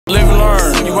Live and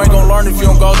learn. You ain't gonna learn if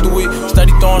you don't go through it.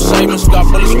 Steady throwing statements, got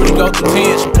bullets when you go through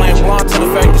tens. Playing blind to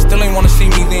the fact that still ain't wanna see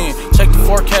me then. Check the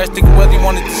forecast, think whether you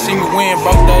wanted to see me win.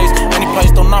 Broke days, any place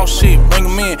don't know shit, bring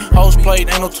them in. Hoes played,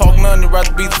 ain't no talk nothing, they'd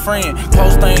rather be the friend.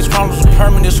 Close things, problems are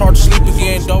permanent, it's hard to sleep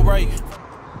again. Dough rate.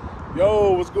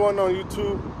 Yo, what's going on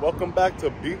YouTube? Welcome back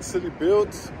to Beat City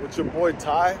Builds with your boy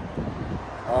Ty.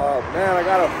 Man, I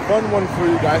got a fun one for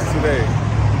you guys today.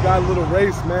 We got a little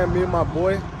race, man, me and my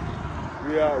boy.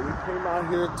 We came out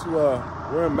here to,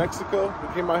 we're in Mexico. We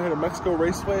came out here to Mexico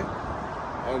Raceway.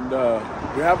 And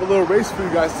we have a little race for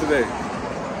you guys today.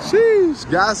 Sheesh,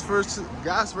 gas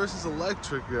versus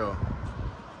electric, yo.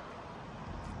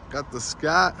 Got the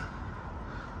Scat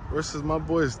versus my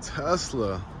boy's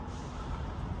Tesla.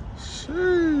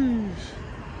 Sheesh.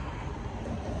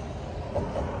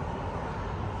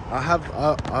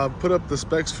 I'll put up the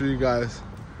specs for you guys.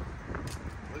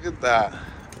 Look at that.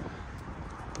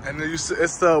 And then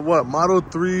it's the what, Model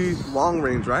 3 long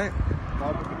range, right?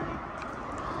 Model 3.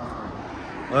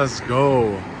 Let's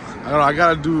go. I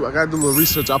gotta do a little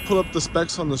research. I'll pull up the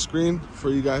specs on the screen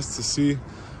for you guys to see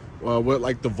what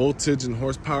like the voltage and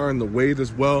horsepower and the weight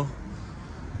as well.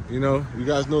 You know, you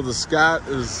guys know the Scat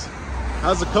has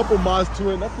a couple mods to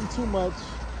it, nothing too much.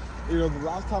 You know, the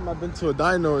last time I've been to a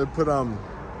dyno, it put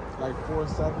like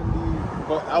 470,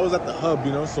 but I was at the hub,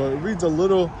 you know, so it reads a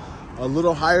little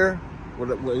higher.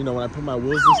 You know, when I put my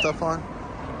wheels and stuff on.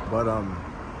 But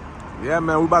yeah,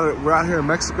 man, we're out here in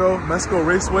Mexico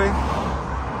Raceway,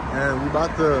 and we're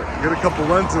about to get a couple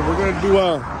runs, and we're gonna do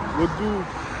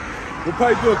we'll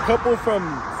probably do a couple from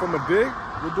a dig.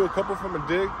 We'll do a couple from a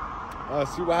dig,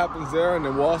 see what happens there, and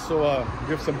then we'll also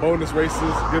give some bonus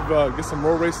races, get some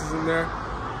roll races in there. You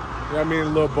know what I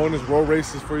mean, little bonus roll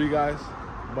races for you guys.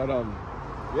 But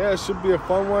yeah, it should be a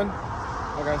fun one.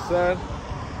 Like I said.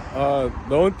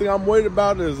 The only thing I'm worried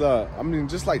about is, I mean,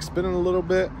 just like spinning a little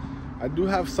bit. I do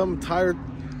have some tire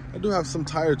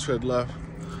tread left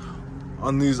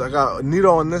on these. I got a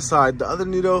needle on this side. The other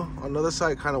needle on the other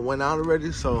side kind of went out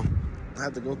already, so I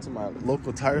had to go to my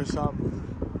local tire shop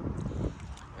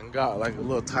and got like a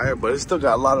little tire, but it still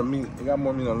got a lot of meat. It got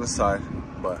more meat on this side,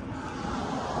 but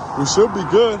we should be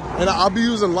good. And I'll be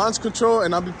using launch control,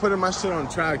 and I'll be putting my shit on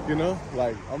track, you know?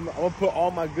 Like, I'm gonna put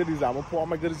all my goodies out. I'm gonna pull all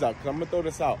my goodies out, because I'm gonna throw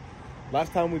this out.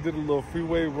 Last time we did a little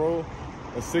freeway roll,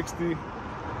 a 60,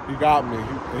 he got me.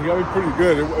 He got me pretty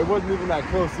good. It wasn't even that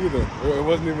close either. It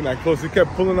wasn't even that close. He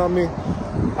kept pulling on me.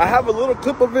 I have a little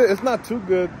clip of it. It's not too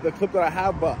good, the clip that I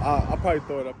have, but I'll probably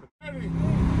throw it up. Ready?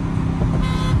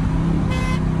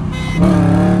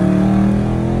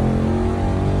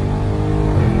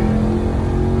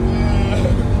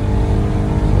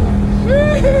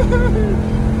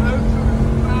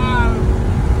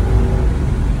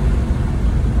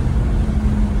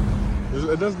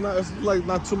 It's like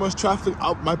not too much traffic.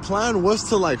 My plan was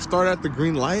to like start at the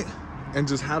green light and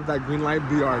just have that green light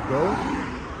be our go,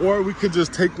 or we could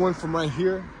just take one from right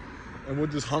here and we'll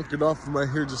just honk it off from right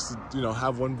here, just to, you know,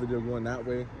 have one video going that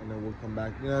way, and then we'll come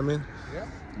back. You know what I mean? Yeah.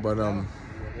 But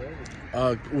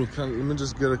let me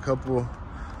just get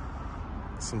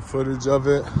some footage of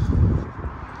it.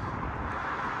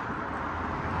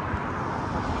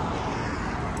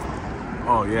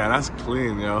 Oh yeah, that's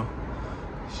clean, yo.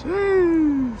 Sheesh.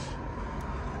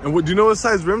 And do you know what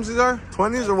size rims these are?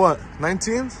 20s or what?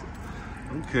 19s?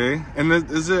 Okay. And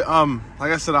is it,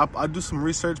 like I said, I'll do some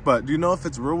research, but do you know if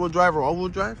it's rear wheel drive or all wheel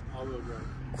drive? All wheel drive.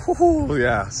 Ooh,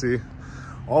 yeah, see?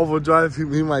 All wheel drive,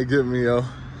 he might get me, yo.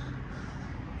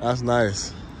 That's nice.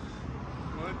 The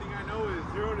only thing I know is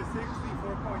 0 to 60,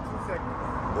 4.2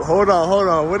 seconds. Hold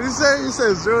on. What did he say? He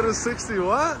said 0 to 60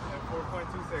 what?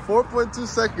 4.2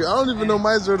 seconds. I don't even know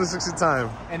my 0 to 60 time.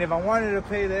 And if I wanted to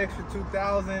pay the extra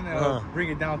 2,000, it'll bring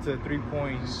it down to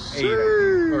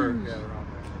 3.8. Yeah,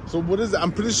 so what is it?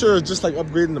 I'm pretty sure it's just like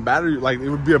upgrading the battery. Like it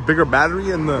would be a bigger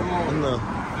battery in the.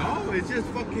 No, it's just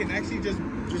fucking actually just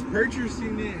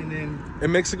purchasing it, and then it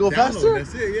makes it go faster.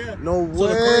 That's it. Yeah. No way. So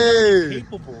the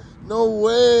capable. No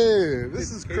way.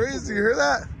 This is crazy. You hear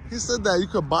that? He said that you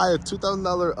could buy a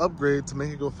 $2,000 upgrade to make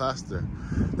it go faster.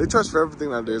 They charge for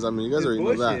everything nowadays. I mean, you guys already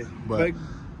know that. But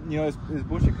you know, it's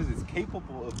bullshit because it's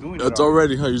capable of doing it. It's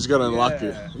already, huh? You just gotta unlock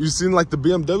it. You've seen like the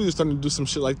BMW starting to do some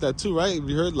shit like that too, right? Have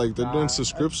you heard? Like they're doing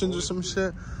subscriptions or some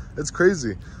shit. It's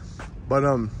crazy. But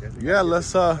yeah,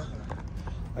 let's I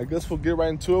guess we'll get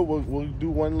right into it. We'll do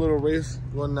one little race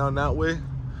going down that way.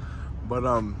 But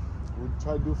we'll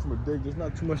try to do it from a dig. There's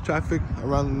not too much traffic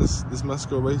around this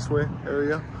Mexico Raceway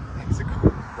area.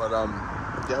 But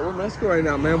yeah, we're in Mexico right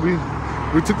now, man.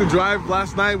 We took the drive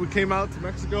last night. We came out to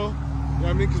Mexico. You know what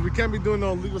I mean? Because we can't be doing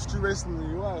no illegal street racing in the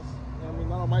U.S. You know what I mean?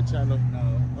 Not on my channel.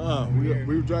 No. We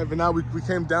were driving out. We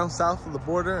came down south of the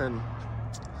border, and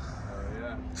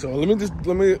yeah. so let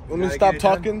me stop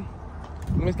talking.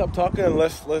 Let me stop talking and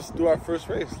let's do our first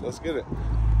race. Let's get it.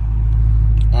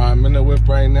 I'm in the whip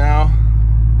right now.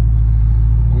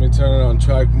 Let me turn it on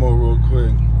track mode real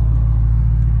quick.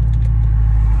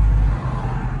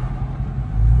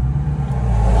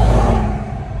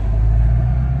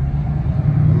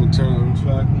 Let me turn it on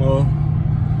track mode.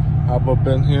 Hop up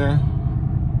in here.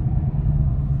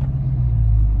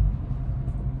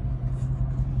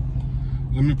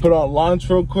 Let me put on launch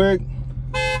real quick.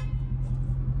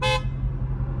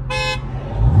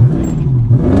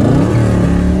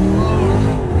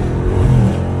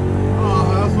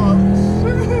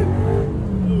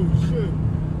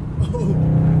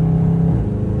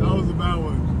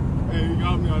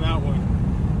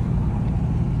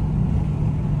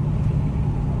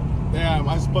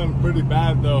 I spun pretty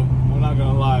bad though, I'm not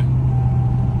gonna lie.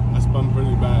 I spun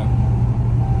pretty bad.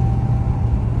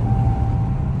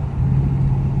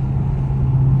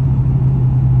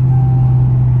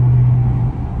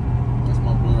 That's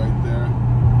my boy right there.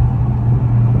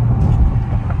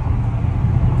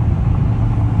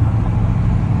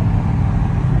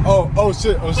 Oh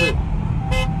shit, oh shit.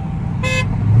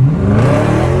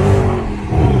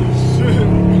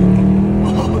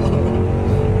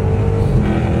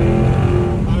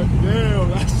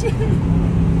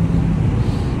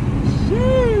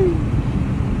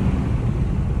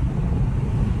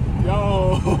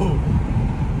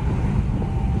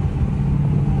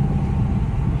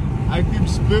 I keep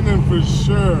spinning for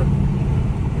sure.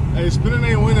 Hey, spinning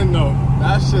ain't winning though.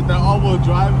 That shit, that all-wheel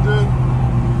drive, dude.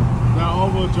 That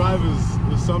all-wheel drive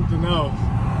is something else.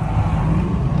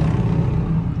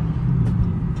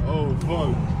 Oh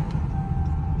fuck.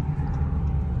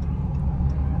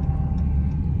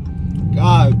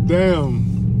 God damn.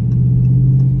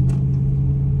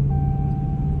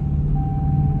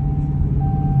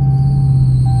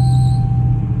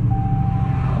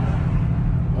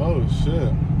 Oh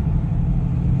shit.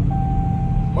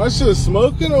 My shit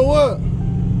smoking or what?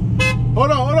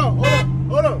 Hold on.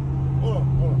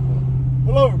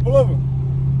 Pull over.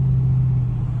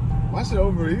 My shit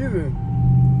overheating.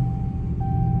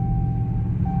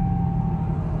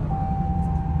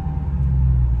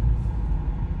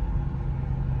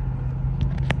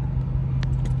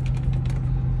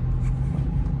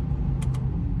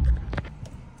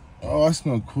 Oh, I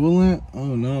smell coolant?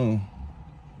 Oh no.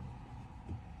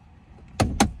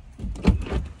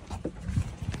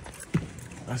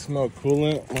 I smell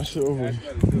coolant. My shit over.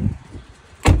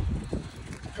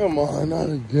 Come on, not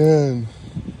again.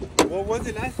 What was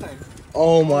it last time?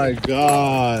 Oh my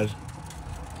god.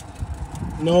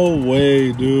 No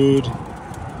way, dude.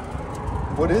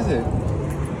 What is it?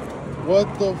 What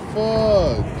the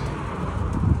fuck?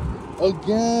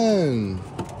 Again.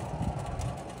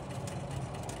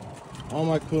 All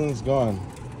my coolant's gone.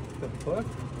 The fuck?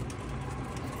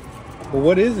 Well,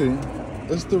 what is it?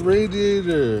 It's the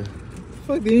radiator.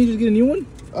 Fuck, didn't you just get a new one?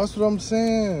 That's what I'm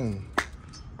saying.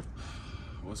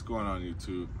 What's going on,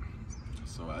 YouTube?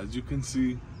 So as you can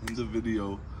see in the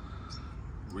video,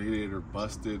 radiator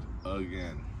busted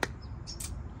again.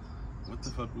 What the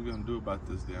fuck we gonna do about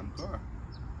this damn car?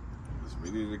 This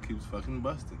radiator keeps fucking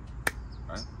busting,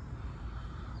 right?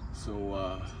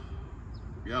 So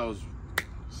yeah, it was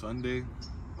Sunday.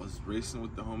 I was racing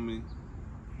with the homie.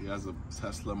 He has a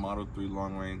Tesla Model 3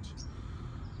 long range.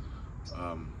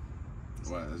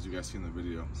 Well, as you guys see in the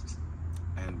video,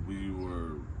 and we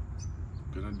were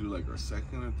gonna do like our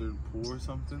second or third pull or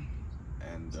something,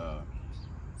 and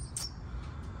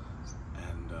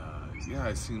yeah,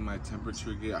 I seen my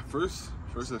temperature gauge. At first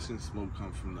I seen smoke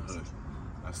come from the hood.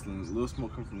 I seen a little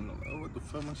smoke come from the hood. Oh, what the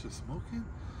fuck, my shit smoking?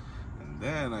 And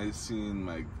then I seen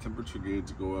my temperature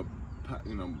gauge go up,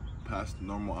 you know, past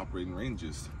normal operating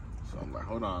ranges. So I'm like,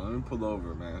 hold on, let me pull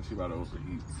over, man. She about to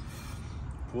overheat.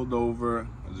 Pulled over,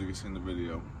 as you can see in the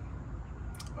video.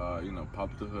 You know,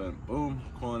 popped the hood, boom,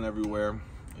 coolant everywhere.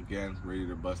 Again,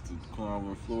 radiator busted, coolant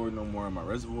overflowed, no more in my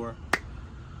reservoir.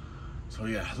 So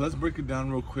yeah, let's break it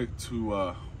down real quick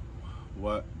to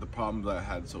what the problems I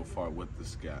had so far with the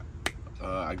Scat.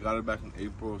 I got it back in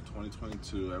April of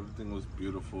 2022. Everything was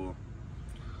beautiful.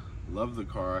 Love the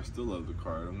car. I still love the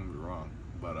car, don't get me wrong.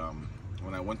 But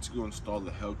when I went to go install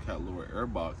the Hellcat lower air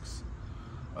box,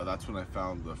 that's when I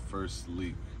found the first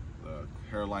leak, the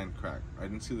hairline crack. I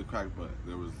didn't see the crack, but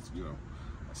there was, you know,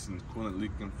 I seen coolant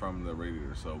leaking from the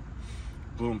radiator. So,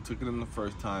 boom, took it in the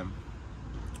first time.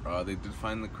 They did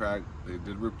find the crack. They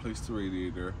did replace the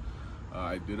radiator.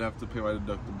 I did have to pay my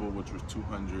deductible, which was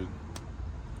 $200.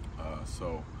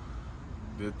 So,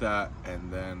 did that,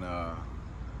 and then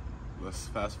let's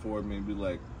fast forward maybe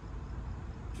like,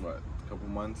 what, a couple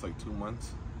months, like 2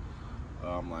 months.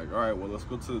 I'm like, all right, well, let's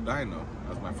go to the dyno.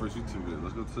 That's my first YouTube video.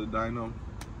 Let's go to the dyno.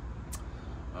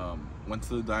 Went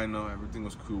to the dyno, everything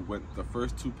was cool. The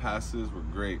first 2 passes were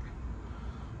great.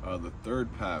 The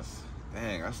third pass,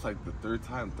 dang, that's like the third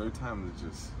time. Third time is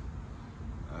just,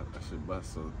 that shit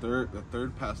bust. So the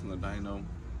third pass on the dyno,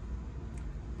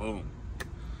 boom.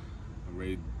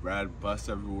 RAD bust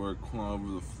everywhere, cooling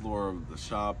over the floor of the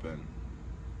shop, and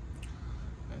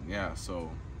yeah, so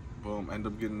boom, end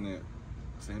up getting it.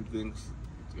 Same things,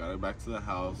 got it back to the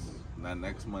house. That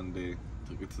next Monday,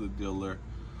 took it to the dealer.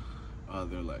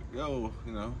 They're like, yo,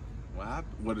 you know, what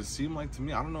happened? What it seemed like to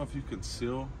me, I don't know if you could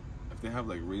seal, if they have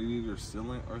like radiator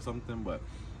sealant or something, but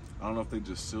I don't know if they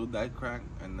just sealed that crack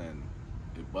and then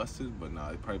it busted, but nah,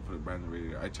 they probably put a brand new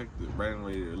radiator. I checked the brand new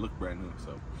radiator, it looked brand new,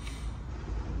 so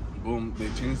boom, they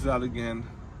changed it out again.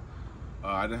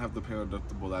 I didn't have to pay a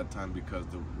deductible that time because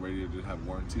the radiator did have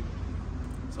warranty.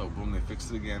 So boom, they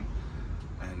fixed it again.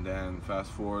 And then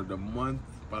fast forward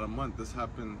about a month, this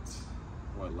happened,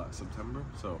 what, September?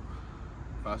 So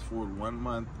fast forward 1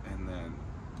 month, and then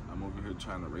I'm over here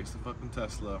trying to race the fucking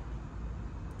Tesla,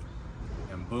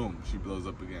 and boom, she blows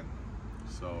up again.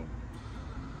 So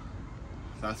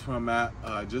that's where I'm at.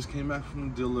 I just came back from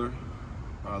the dealer.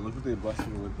 Look what they busted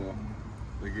me with though.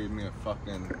 They gave me a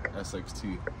fucking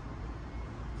SXT.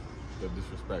 The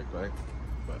disrespect, right?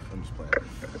 But I'm just playing.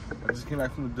 I just came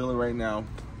back from the dealer right now.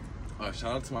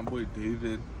 Shout out to my boy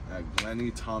David at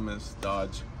Glennie Thomas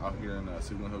Dodge out here in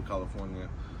Signal Hill, California.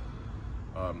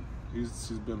 He's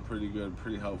been pretty good,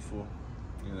 pretty helpful.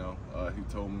 You know, he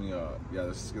told me, yeah,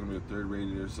 this is gonna be a 3rd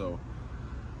radiator. So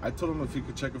I told him if he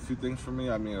could check a few things for me.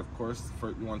 I mean, of course,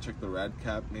 first you want to check the RAD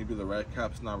cap. Maybe the RAD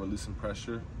cap's not releasing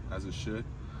pressure as it should.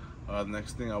 The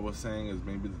next thing I was saying is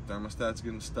maybe the thermostat's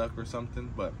getting stuck or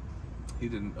something, but he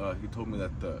didn't. He told me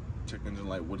that the check engine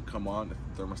light would come on if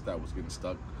the thermostat was getting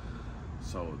stuck.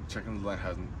 So check engine light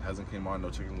hasn't came on. No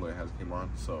check engine light hasn't came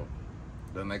on. So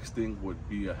the next thing would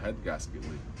be a head gasket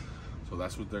leak. So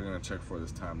that's what they're gonna check for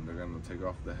this time. They're gonna take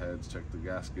off the heads, check the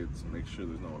gaskets, and make sure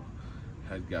there's no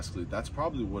head gasket leak. That's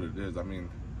probably what it is. I mean,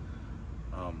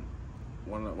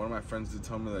 one of my friends did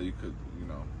tell me that you could, you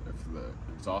know, if the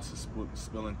exhaust is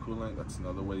spilling coolant, that's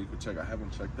another way you could check. I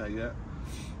haven't checked that yet,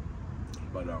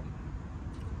 but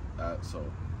that's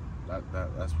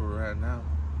where we're at now.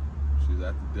 She's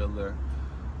at the dealer.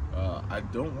 I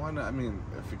don't want to. I mean,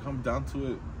 if it comes down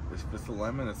to it, if it's a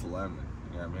lemon, it's a lemon.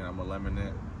 You know what I mean? I'm a lemon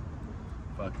it.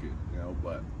 Fuck it, you know.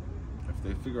 But if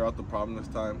they figure out the problem this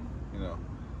time, you know,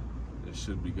 it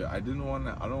should be good. I didn't want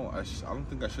to. I don't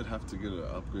think I should have to get an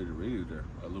upgraded radiator,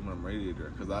 aluminum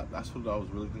radiator, because that's what I was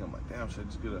really thinking. I'm like, damn, should I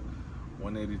just get a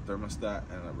 180 thermostat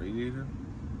and a radiator?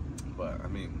 But I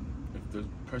mean, if there's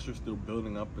pressure still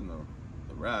building up in the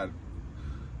RAD,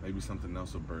 maybe something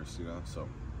else will burst, you know. So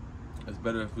it's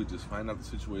better if we just find out the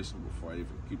situation before I even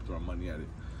keep throwing money at it.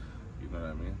 You know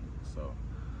what I mean? So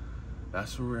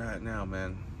that's where we're at now,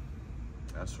 man.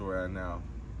 That's where we're at now.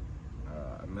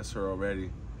 I miss her already,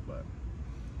 but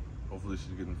hopefully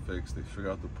she's getting fixed. They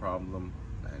figure out the problem,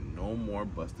 and no more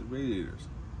busted radiators.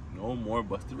 No more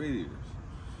busted radiators.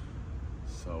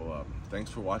 So thanks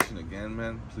for watching again,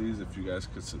 man. Please, if you guys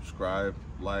could subscribe,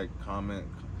 like, comment,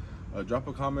 drop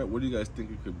a comment. What do you guys think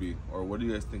it could be, or what do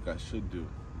you guys think I should do?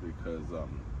 Because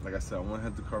like I said, I only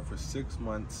had the car for 6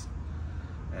 months,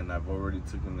 and I've already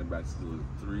taken it back to the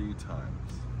 3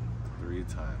 times. 3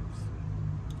 times.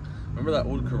 Remember that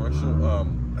old commercial?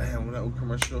 Man, that old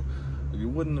commercial, you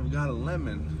wouldn't have got a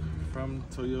lemon from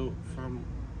Toyota, from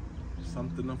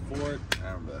something to Ford. I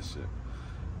remember that shit.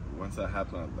 Once that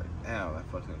happened, I was like, damn, that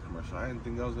fucking commercial. I didn't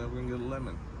think I was ever gonna get a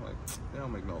lemon. I'm like, they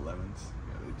don't make no lemons.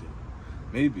 Yeah, they do.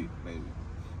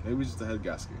 Maybe just a head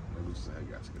gasket. Maybe just a head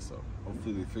gasket. So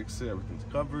hopefully they fix it. Everything's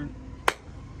covered,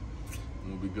 and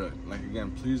we'll be good. Like,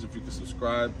 again, please, if you could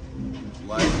subscribe,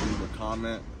 like, leave a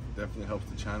comment. Definitely helps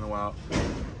the channel out.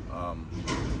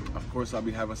 Of course, I'll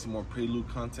be having some more Prelude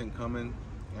content coming.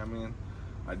 You know what I mean?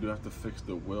 I do have to fix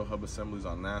the wheel hub assemblies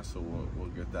on that, so we'll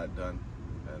get that done.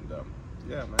 And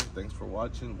yeah, man, thanks for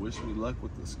watching. Wish me luck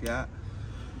with the scat,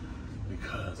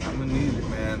 because I'm gonna need it,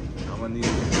 man. I'm gonna need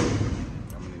it.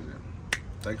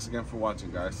 Thanks again for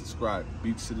watching, guys. Subscribe.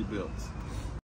 Beach City Builds.